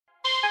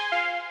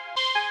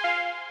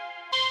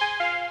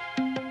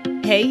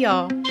Hey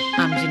y'all,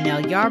 I'm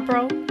Janelle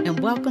Yarbrough, and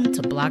welcome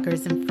to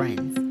Bloggers and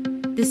Friends.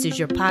 This is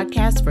your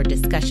podcast for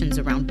discussions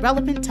around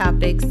relevant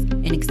topics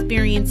and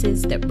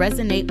experiences that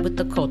resonate with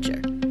the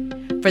culture.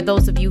 For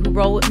those of you who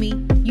roll with me,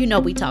 you know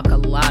we talk a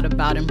lot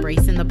about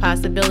embracing the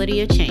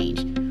possibility of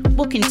change.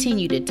 We'll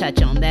continue to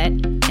touch on that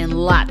and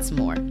lots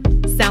more.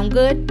 Sound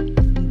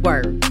good?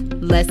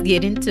 Word. Let's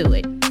get into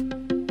it.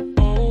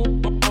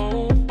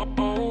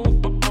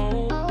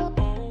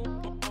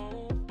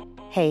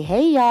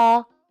 Hey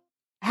y'all.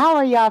 How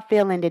are y'all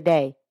feeling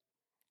today?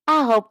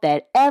 I hope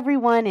that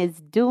everyone is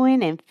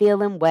doing and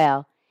feeling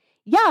well.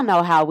 Y'all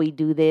know how we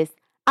do this.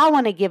 I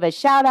want to give a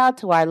shout out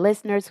to our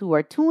listeners who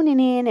are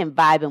tuning in and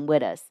vibing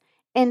with us.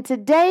 And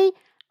today,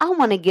 I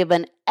want to give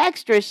an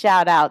extra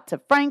shout out to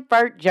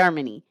Frankfurt,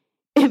 Germany.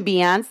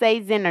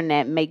 Beyonce's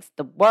internet makes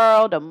the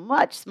world a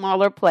much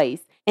smaller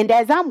place. And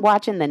as I'm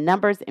watching the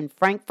numbers in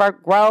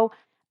Frankfurt grow,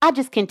 I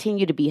just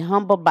continue to be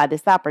humbled by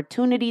this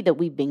opportunity that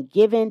we've been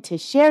given to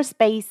share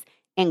space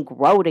and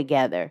grow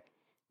together.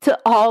 To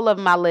all of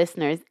my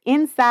listeners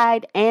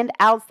inside and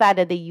outside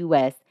of the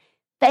U.S.,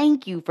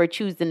 thank you for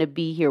choosing to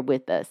be here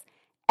with us.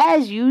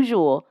 As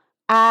usual,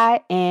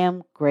 I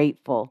am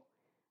grateful.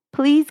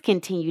 Please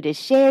continue to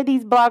share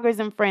these Bloggers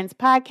and Friends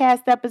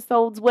podcast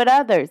episodes with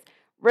others.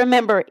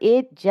 Remember,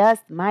 it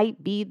just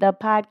might be the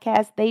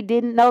podcast they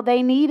didn't know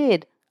they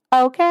needed.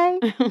 Okay?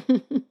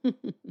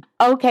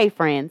 Okay,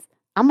 friends,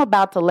 I'm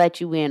about to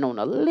let you in on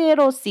a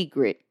little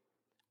secret.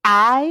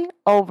 I,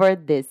 over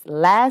this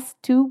last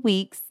 2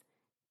 weeks,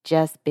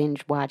 just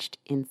binge watched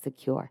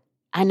Insecure.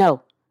 I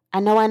know.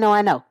 Let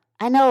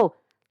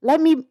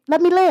me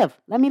live.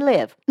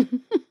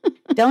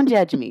 Don't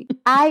judge me.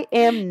 I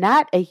am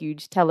not a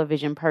huge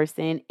television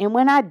person, and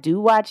when I do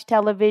watch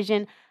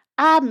television,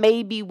 I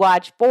maybe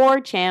watch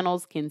 4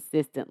 channels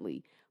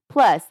consistently.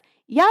 Plus,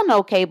 y'all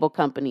know cable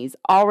companies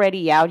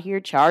already out here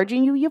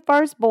charging you your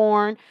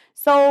firstborn,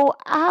 so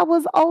I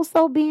was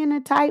also being a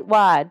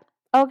tightwad,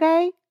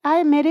 okay? I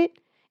admit it.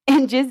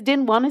 And just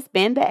didn't want to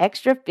spend the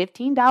extra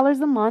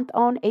 $15 a month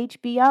on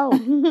HBO.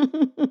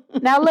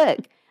 Now look,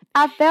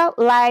 I felt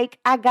like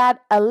I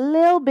got a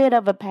little bit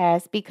of a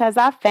pass because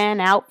I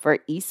fan out for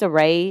Issa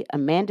Rae,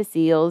 Amanda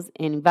Seales,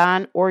 and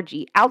Yvonne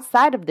Orji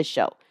outside of the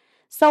show.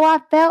 So I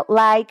felt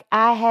like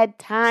I had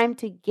time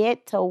to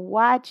get to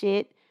watch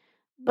it.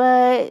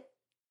 But,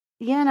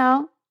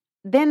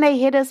 then they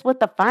hit us with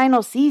the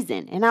final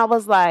season. And I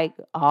was like,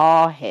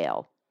 oh,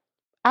 hell.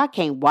 I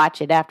can't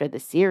watch it after the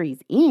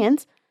series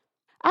ends.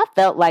 I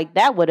felt like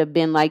that would have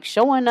been like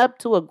showing up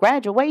to a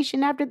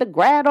graduation after the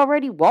grad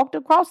already walked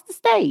across the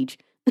stage.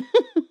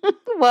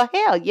 Well,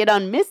 hell, you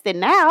done missed it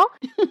now.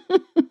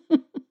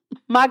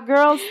 My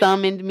girls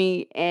summoned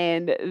me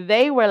and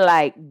they were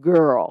like,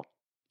 girl,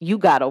 you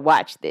gotta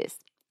watch this.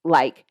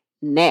 Like,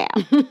 now.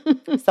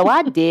 So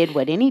I did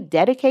what any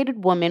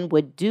dedicated woman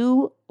would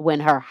do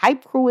when her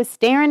hype crew is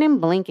staring and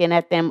blinking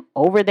at them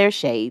over their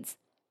shades.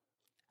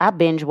 I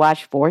binge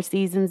watched 4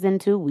 seasons in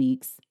 2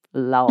 weeks.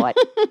 Lord.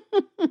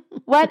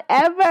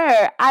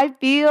 Whatever. I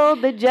feel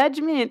the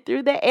judgment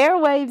through the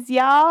airwaves,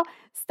 y'all.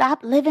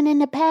 Stop living in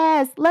the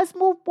past. Let's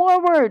move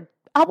forward.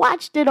 I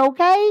watched it,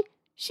 okay?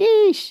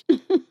 Sheesh.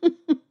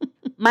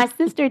 My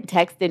sister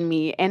texted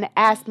me and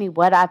asked me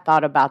what I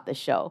thought about the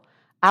show.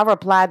 I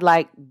replied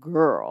like,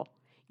 girl,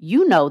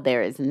 you know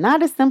there is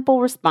not a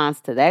simple response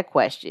to that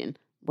question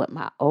with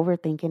my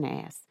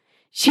overthinking ass.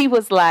 She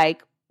was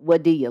like, well,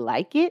 do you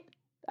like it?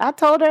 I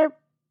told her,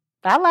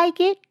 I like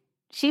it.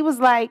 She was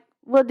like,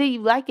 well, do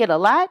you like it a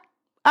lot?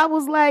 I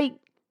was like,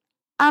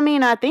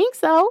 I think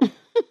so.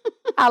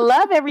 I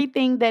love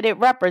everything that it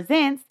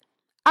represents.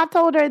 I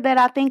told her that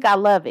I think I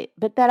love it,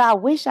 but that I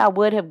wish I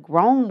would have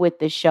grown with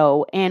the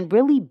show and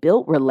really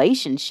built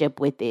relationship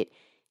with it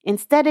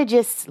instead of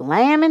just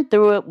slamming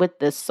through it with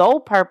the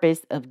sole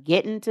purpose of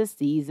getting to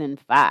season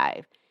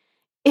 5.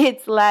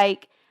 It's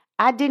like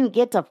I didn't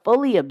get to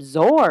fully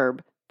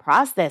absorb,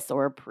 process,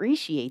 or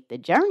appreciate the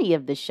journey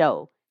of the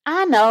show.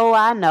 I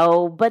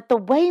know, but the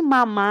way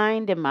my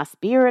mind and my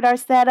spirit are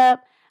set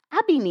up,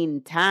 I be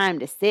needing time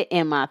to sit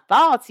in my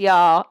thoughts,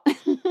 y'all.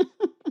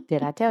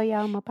 Did I tell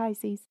y'all I'm a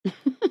Pisces?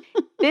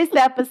 This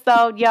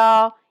episode,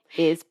 y'all,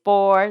 is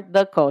for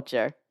the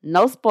culture.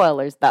 No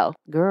spoilers, though.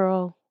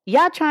 Girl,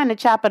 y'all trying to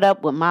chop it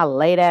up with my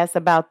late ass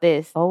about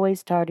this.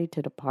 Always tardy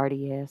to the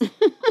party ass.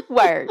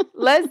 Word,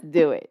 let's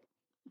do it.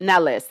 Now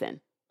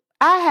listen,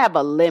 I have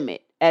a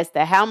limit as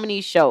to how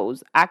many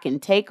shows I can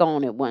take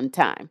on at one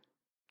time.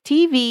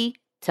 TV,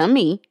 to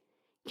me,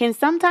 can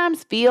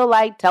sometimes feel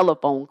like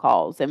telephone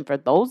calls. And for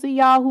those of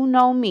y'all who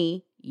know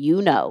me,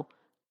 you know,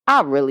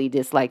 I really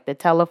dislike the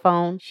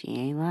telephone. She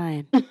ain't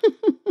lying.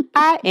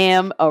 I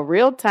am a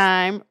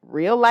real-time,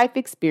 real-life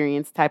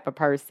experience type of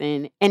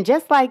person. And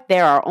just like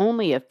there are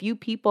only a few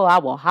people I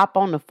will hop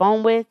on the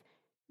phone with,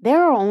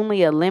 there are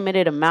only a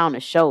limited amount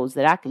of shows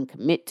that I can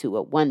commit to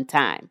at one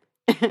time.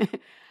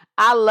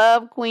 I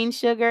love Queen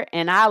Sugar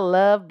and I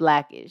love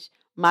Blackish.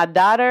 My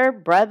daughter,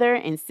 brother,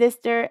 and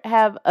sister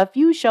have a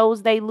few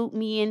shows they loop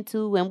me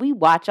into and we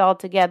watch all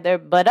together.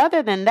 But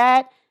other than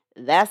that,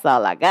 that's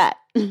all I got.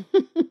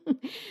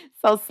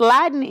 So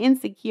sliding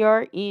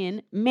Insecure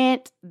in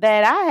meant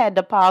that I had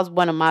to pause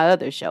one of my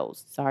other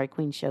shows. Sorry,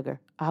 Queen Sugar.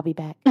 I'll be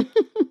back.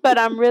 But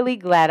I'm really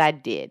glad I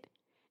did.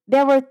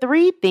 There were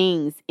 3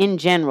 things in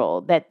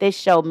general that this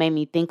show made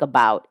me think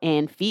about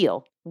and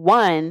feel.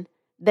 1,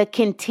 the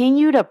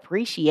continued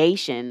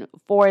appreciation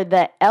for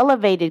the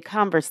elevated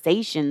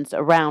conversations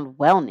around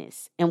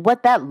wellness and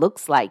what that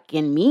looks like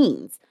and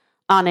means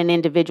on an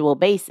individual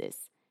basis.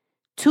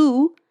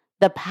 2,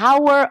 the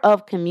power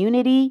of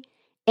community.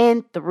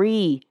 And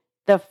 3,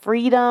 the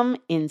freedom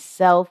in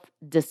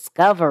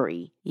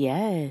self-discovery.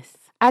 Yes.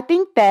 I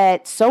think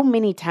that so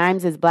many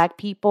times as Black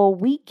people,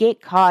 we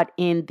get caught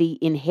in the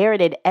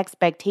inherited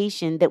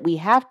expectation that we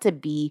have to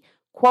be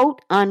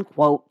quote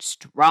unquote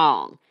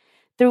strong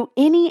through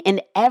any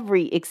and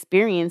every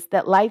experience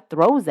that life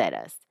throws at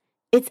us.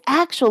 It's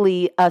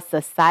actually a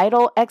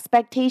societal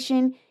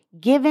expectation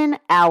given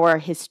our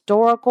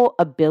historical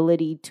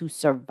ability to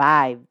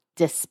survive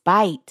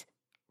despite,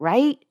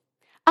 right?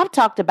 I've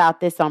talked about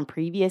this on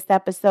previous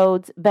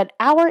episodes, but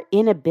our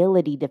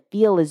inability to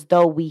feel as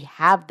though we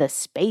have the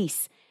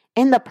space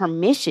and the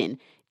permission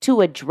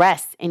to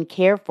address and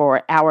care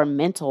for our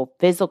mental,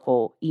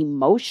 physical,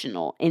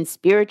 emotional, and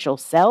spiritual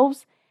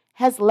selves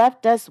has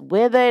left us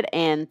withered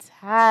and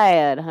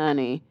tired,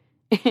 honey.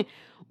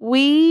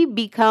 We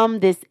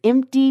become this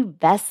empty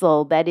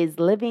vessel that is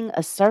living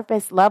a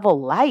surface level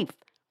life,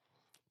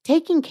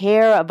 taking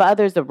care of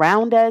others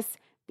around us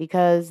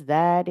because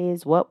that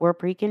is what we're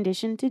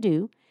preconditioned to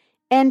do,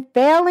 and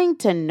failing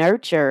to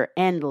nurture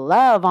and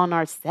love on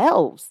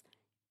ourselves,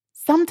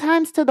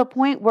 sometimes to the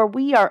point where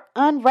we are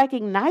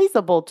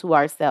unrecognizable to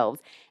ourselves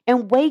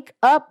and wake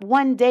up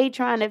one day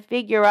trying to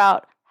figure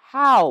out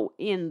how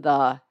in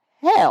the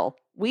hell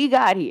we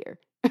got here,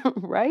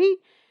 right?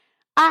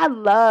 I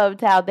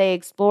loved how they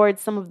explored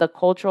some of the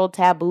cultural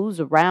taboos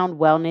around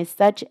wellness,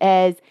 such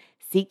as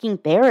seeking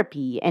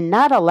therapy and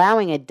not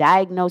allowing a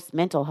diagnosed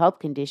mental health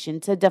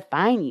condition to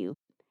define you,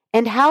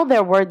 and how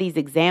there were these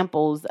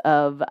examples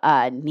of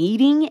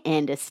needing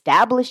and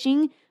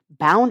establishing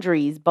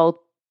boundaries both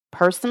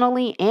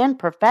personally and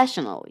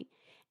professionally.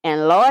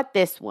 And Lord,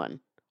 this one,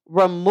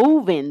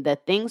 removing the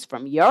things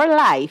from your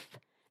life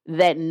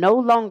that no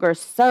longer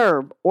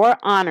serve or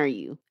honor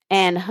you.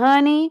 And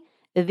honey,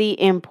 the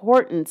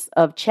importance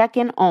of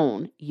checking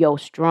on your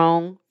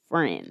strong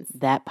friends.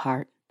 That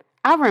part.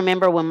 I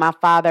remember when my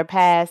father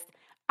passed,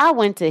 I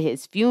went to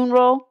his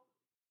funeral,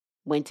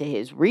 went to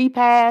his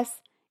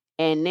repast,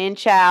 and then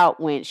child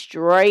went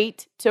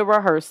straight to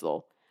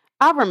rehearsal.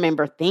 I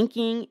remember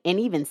thinking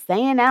and even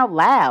saying out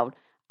loud,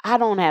 I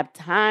don't have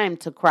time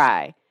to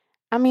cry.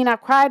 I mean, I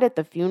cried at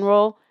the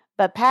funeral,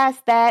 but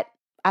past that,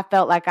 I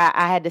felt like I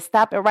had to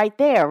stop it right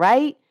there,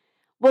 right?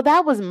 Well,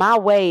 that was my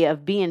way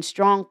of being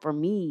strong for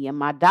me and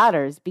my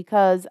daughters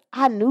because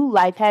I knew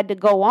life had to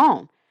go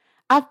on.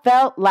 I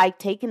felt like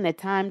taking the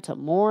time to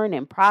mourn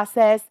and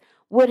process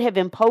would have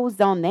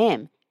imposed on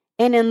them.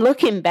 And in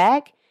looking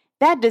back,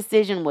 that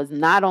decision was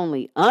not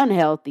only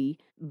unhealthy,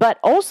 but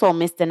also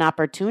missed an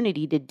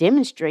opportunity to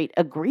demonstrate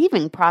a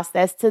grieving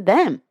process to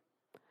them.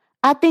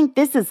 I think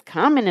this is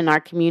common in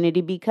our community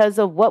because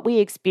of what we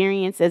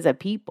experience as a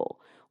people.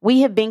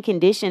 We have been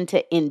conditioned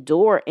to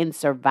endure and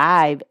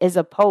survive as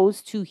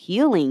opposed to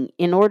healing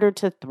in order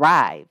to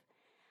thrive.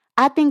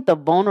 I think the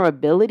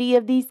vulnerability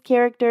of these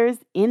characters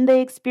in the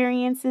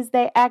experiences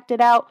they acted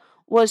out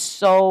was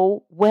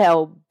so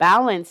well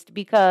balanced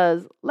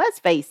because, let's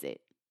face it,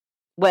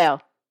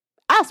 well,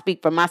 I'll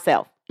speak for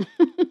myself.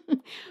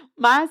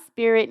 My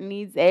spirit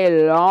needs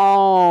a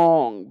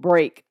long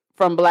break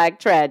from Black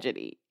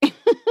tragedy.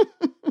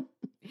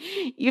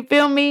 You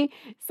feel me?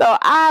 So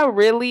I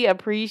really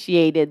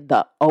appreciated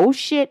the oh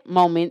shit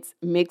moments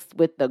mixed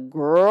with the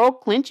girl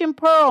clinching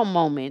pearl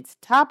moments,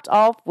 topped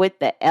off with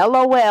the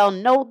LOL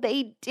no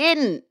they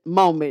didn't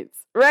moments,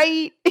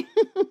 right?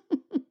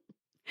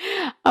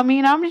 I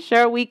mean, I'm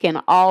sure we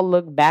can all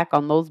look back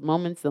on those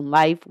moments in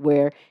life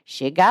where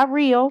shit got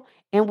real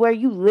and where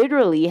you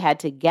literally had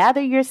to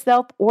gather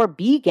yourself or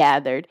be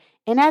gathered.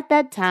 And at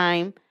that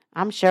time,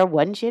 I'm sure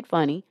wasn't shit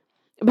funny.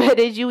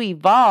 But as you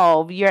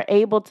evolve, you're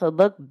able to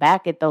look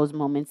back at those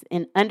moments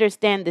and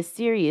understand the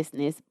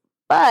seriousness.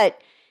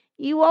 But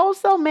you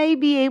also may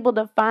be able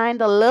to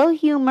find a little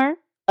humor,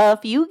 a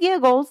few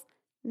giggles,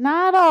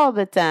 not all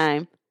the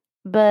time,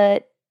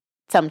 but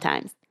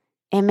sometimes,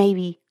 and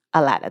maybe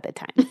a lot of the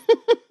time.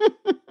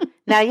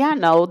 Now, y'all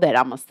know that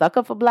I'm a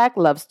sucker for Black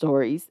love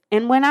stories.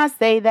 And when I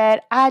say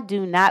that, I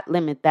do not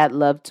limit that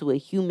love to a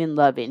human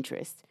love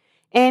interest.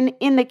 And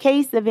in the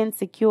case of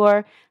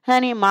Insecure,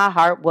 honey, my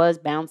heart was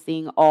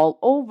bouncing all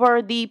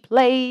over the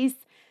place.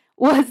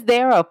 Was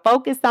there a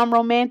focus on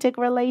romantic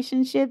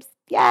relationships?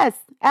 Yes,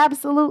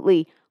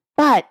 absolutely.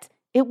 But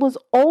it was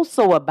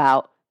also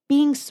about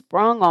being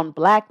sprung on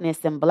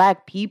Blackness and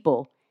Black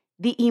people,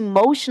 the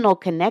emotional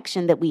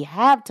connection that we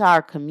have to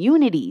our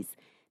communities,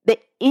 the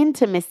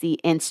intimacy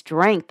and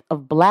strength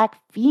of Black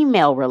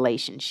female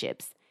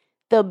relationships,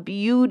 the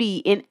beauty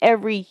in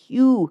every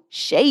hue,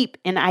 shape,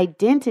 and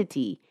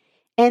identity,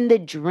 and the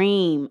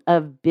dream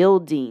of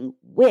building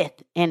with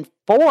and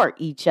for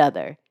each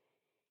other.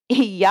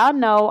 Y'all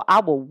know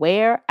I will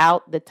wear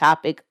out the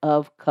topic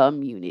of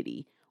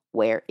community.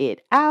 Wear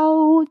it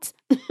out.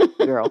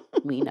 Girl,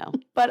 we know.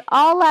 But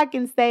all I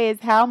can say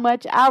is how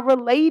much I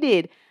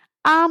related.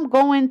 I'm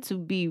going to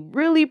be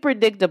really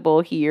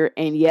predictable here.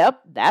 And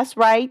yep, that's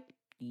right.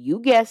 You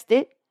guessed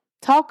it.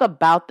 Talk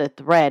about the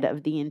thread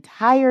of the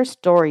entire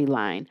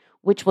storyline,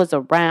 which was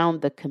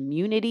around the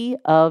community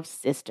of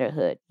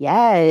sisterhood.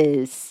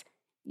 Yes,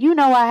 you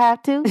know I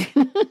have to.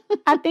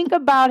 I think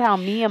about how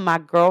me and my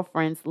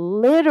girlfriends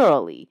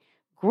literally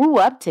grew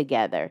up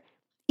together,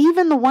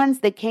 even the ones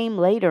that came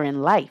later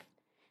in life.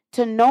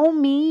 To know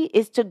me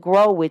is to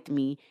grow with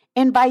me,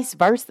 and vice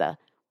versa.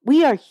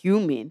 We are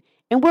human,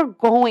 and we're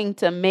going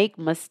to make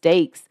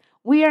mistakes.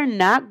 We are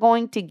not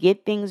going to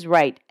get things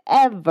right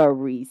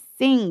every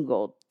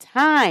single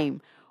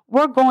time.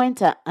 We're going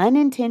to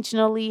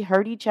unintentionally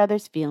hurt each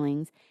other's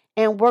feelings,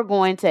 and we're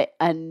going to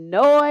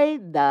annoy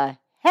the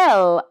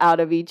hell out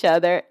of each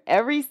other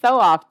every so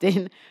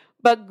often.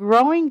 But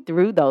growing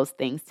through those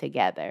things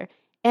together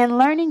and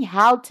learning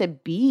how to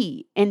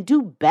be and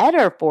do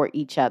better for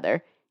each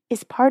other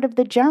is part of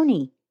the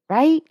journey,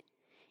 right?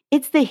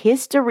 It's the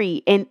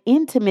history and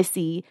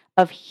intimacy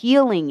of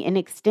healing and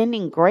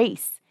extending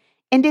grace.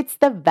 And it's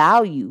the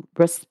value,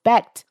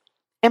 respect,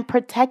 and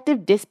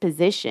protective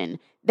disposition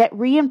that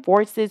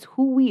reinforces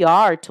who we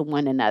are to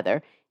one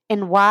another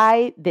and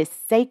why this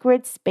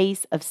sacred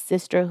space of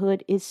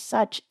sisterhood is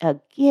such a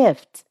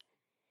gift.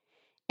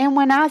 And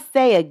when I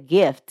say a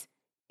gift,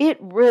 it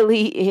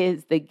really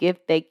is the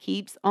gift that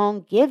keeps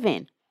on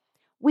giving.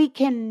 We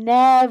can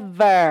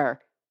never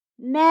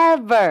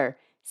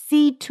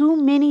see too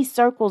many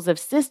circles of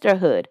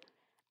sisterhood.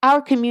 Our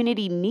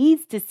community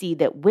needs to see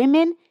that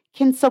women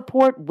can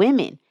support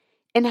women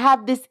and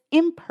have this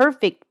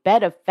imperfect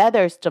bed of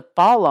feathers to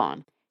fall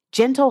on,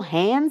 gentle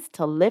hands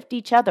to lift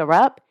each other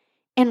up,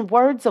 and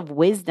words of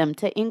wisdom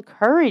to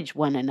encourage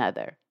one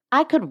another.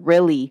 I could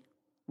really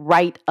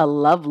write a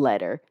love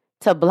letter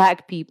to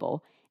Black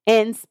people,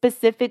 and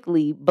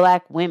specifically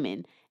Black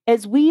women,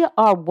 as we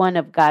are one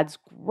of God's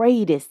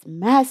greatest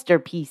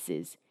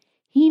masterpieces.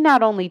 He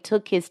not only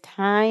took his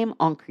time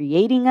on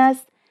creating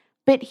us,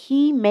 but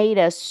he made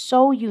us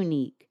so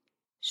unique,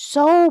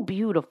 so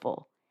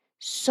beautiful,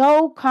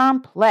 so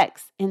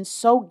complex, and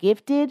so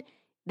gifted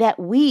that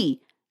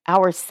we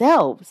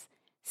ourselves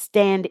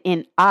stand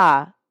in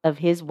awe of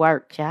his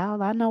work.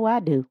 Child, I know I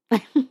do.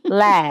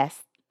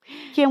 Last,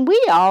 can we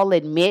all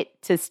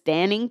admit to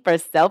standing for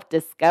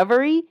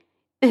self-discovery?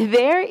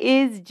 There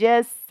is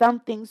just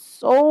something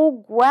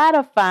so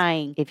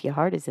gratifying, if your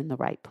heart is in the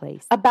right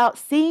place, about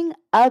seeing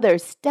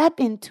others step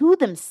into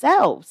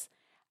themselves.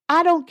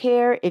 I don't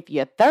care if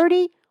you're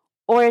 30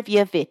 or if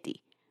you're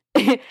 50.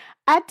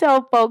 I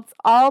tell folks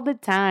all the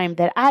time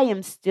that I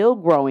am still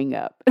growing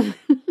up.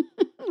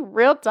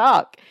 Real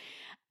talk.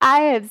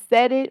 I have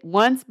said it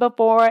once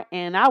before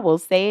and I will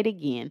say it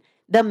again.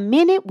 The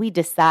minute we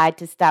decide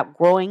to stop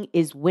growing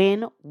is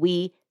when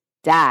we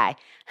die.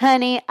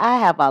 Honey, I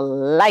have a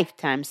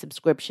lifetime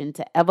subscription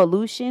to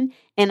Evolution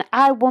and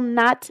I will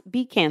not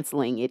be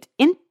canceling it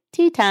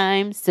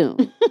anytime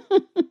soon.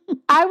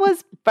 I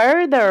was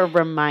further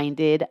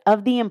reminded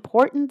of the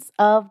importance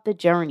of the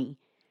journey,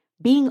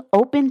 being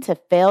open to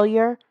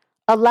failure,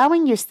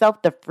 allowing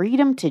yourself the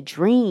freedom to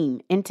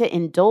dream and to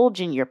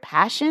indulge in your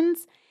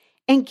passions,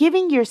 and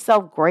giving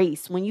yourself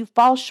grace when you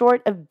fall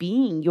short of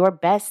being your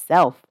best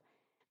self.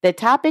 The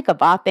topic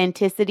of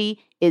authenticity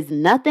is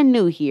nothing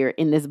new here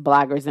in this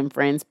Bloggers and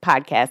Friends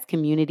podcast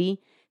community.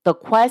 The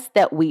quest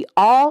that we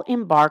all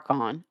embark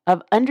on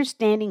of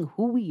understanding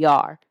who we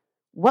are,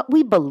 what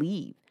we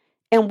believe,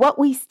 and what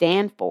we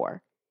stand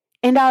for,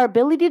 and our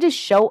ability to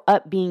show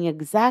up being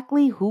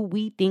exactly who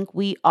we think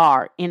we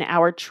are in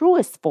our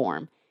truest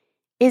form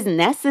is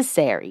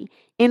necessary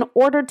in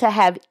order to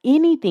have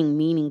anything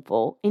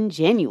meaningful and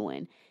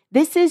genuine.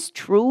 This is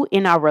true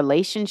in our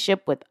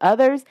relationship with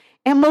others,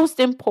 and most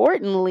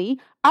importantly,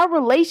 our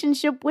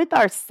relationship with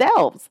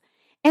ourselves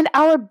and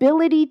our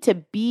ability to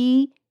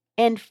be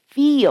and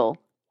feel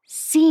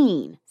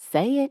seen.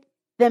 Say it.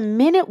 The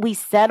minute we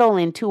settle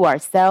into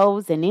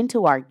ourselves and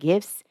into our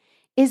gifts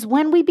is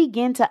when we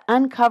begin to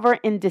uncover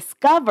and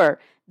discover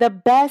the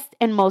best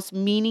and most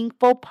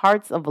meaningful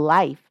parts of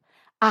life,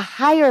 a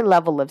higher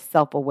level of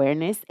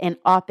self-awareness and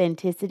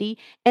authenticity.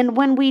 And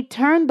when we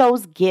turn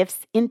those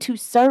gifts into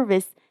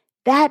service,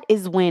 that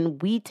is when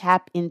we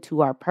tap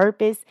into our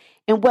purpose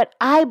and what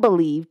I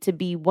believe to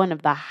be one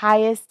of the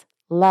highest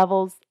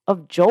levels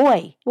of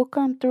joy. We'll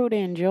come through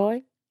then,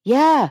 joy.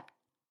 Yeah.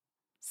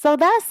 So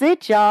that's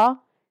it, y'all.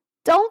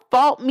 Don't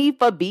fault me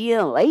for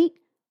being late.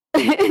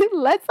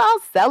 Let's all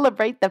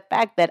celebrate the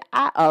fact that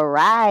I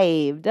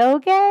arrived,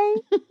 okay?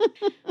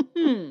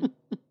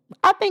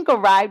 I think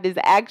arrived is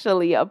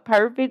actually a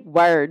perfect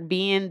word,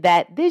 being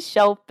that this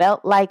show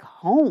felt like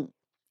home.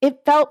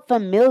 It felt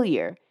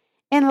familiar.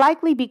 And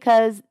likely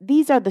because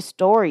these are the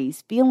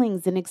stories,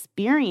 feelings, and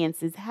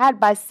experiences had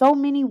by so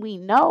many we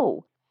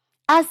know.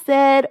 I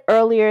said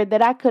earlier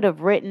that I could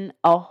have written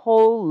a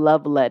whole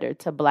love letter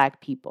to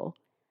Black people.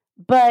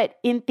 But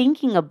in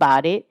thinking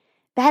about it,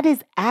 that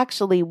is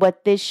actually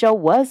what this show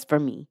was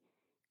for me.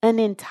 An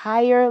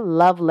entire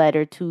love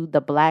letter to the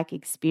Black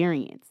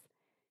experience,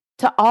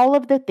 to all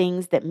of the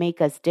things that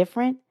make us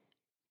different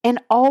and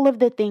all of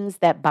the things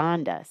that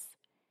bond us,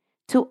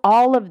 to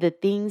all of the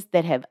things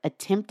that have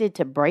attempted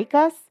to break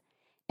us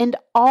and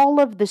all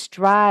of the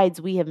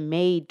strides we have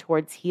made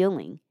towards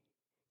healing,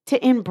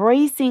 to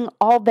embracing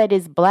all that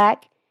is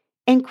Black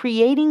and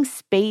creating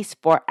space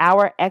for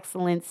our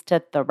excellence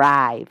to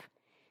thrive,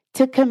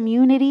 to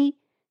community,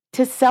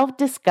 to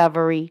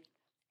self-discovery,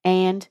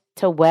 and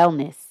to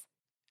wellness.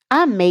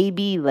 I may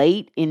be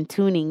late in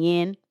tuning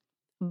in,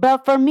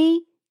 but for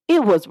me,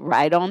 it was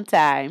right on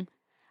time.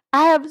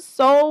 I have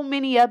so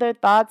many other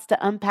thoughts to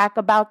unpack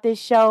about this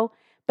show,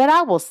 but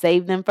I will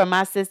save them for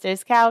my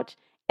sister's couch,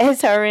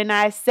 as her and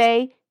I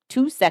say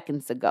 2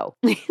 seconds ago.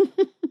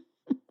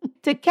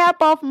 To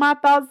cap off my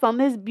thoughts on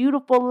this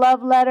beautiful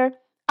love letter,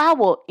 I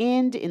will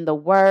end in the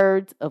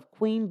words of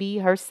Queen Bee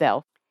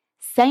herself.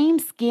 Same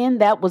skin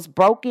that was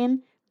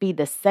broken, be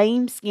the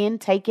same skin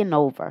taken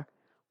over.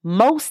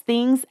 Most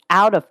things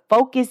out of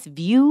focus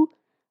view,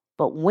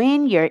 but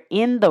when you're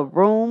in the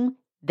room,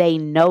 they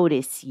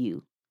notice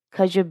you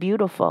 'cause you're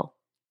beautiful.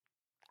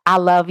 I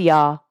love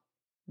y'all.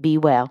 Be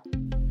well.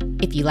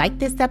 If you like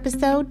this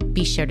episode,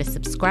 be sure to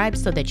subscribe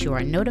so that you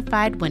are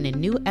notified when a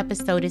new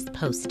episode is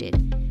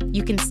posted.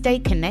 You can stay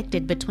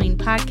connected between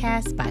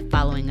podcasts by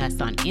following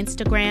us on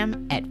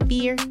Instagram at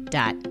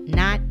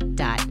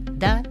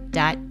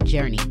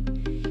fear.not.the.journey.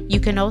 You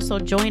can also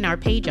join our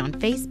page on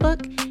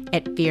Facebook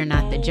at Fear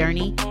Not the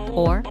Journey,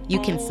 or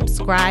you can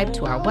subscribe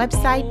to our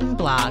website and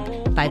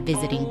blog by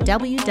visiting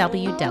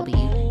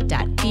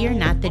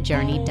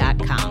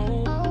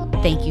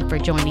www.fearnotthejourney.com. Thank you for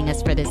joining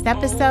us for this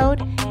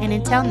episode, and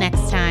until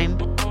next time,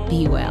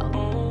 be well.